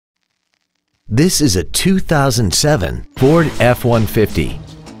This is a 2007 Ford F-150.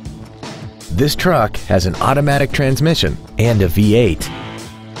 This truck has an automatic transmission and a V8.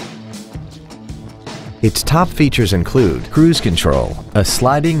 Its top features include cruise control, a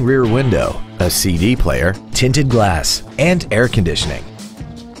sliding rear window, a CD player, tinted glass, and air conditioning.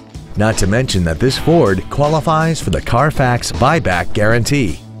 Not to mention that this Ford qualifies for the Carfax buyback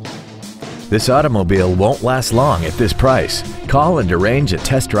guarantee. This automobile won't last long at this price. Call and arrange a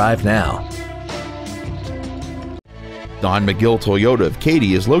test drive now. Don McGill Toyota of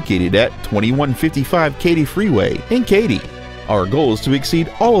Katy is located at 2155 Katy Freeway in Katy. Our goal is to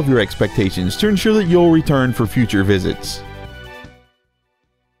exceed all of your expectations to ensure that you'll return for future visits.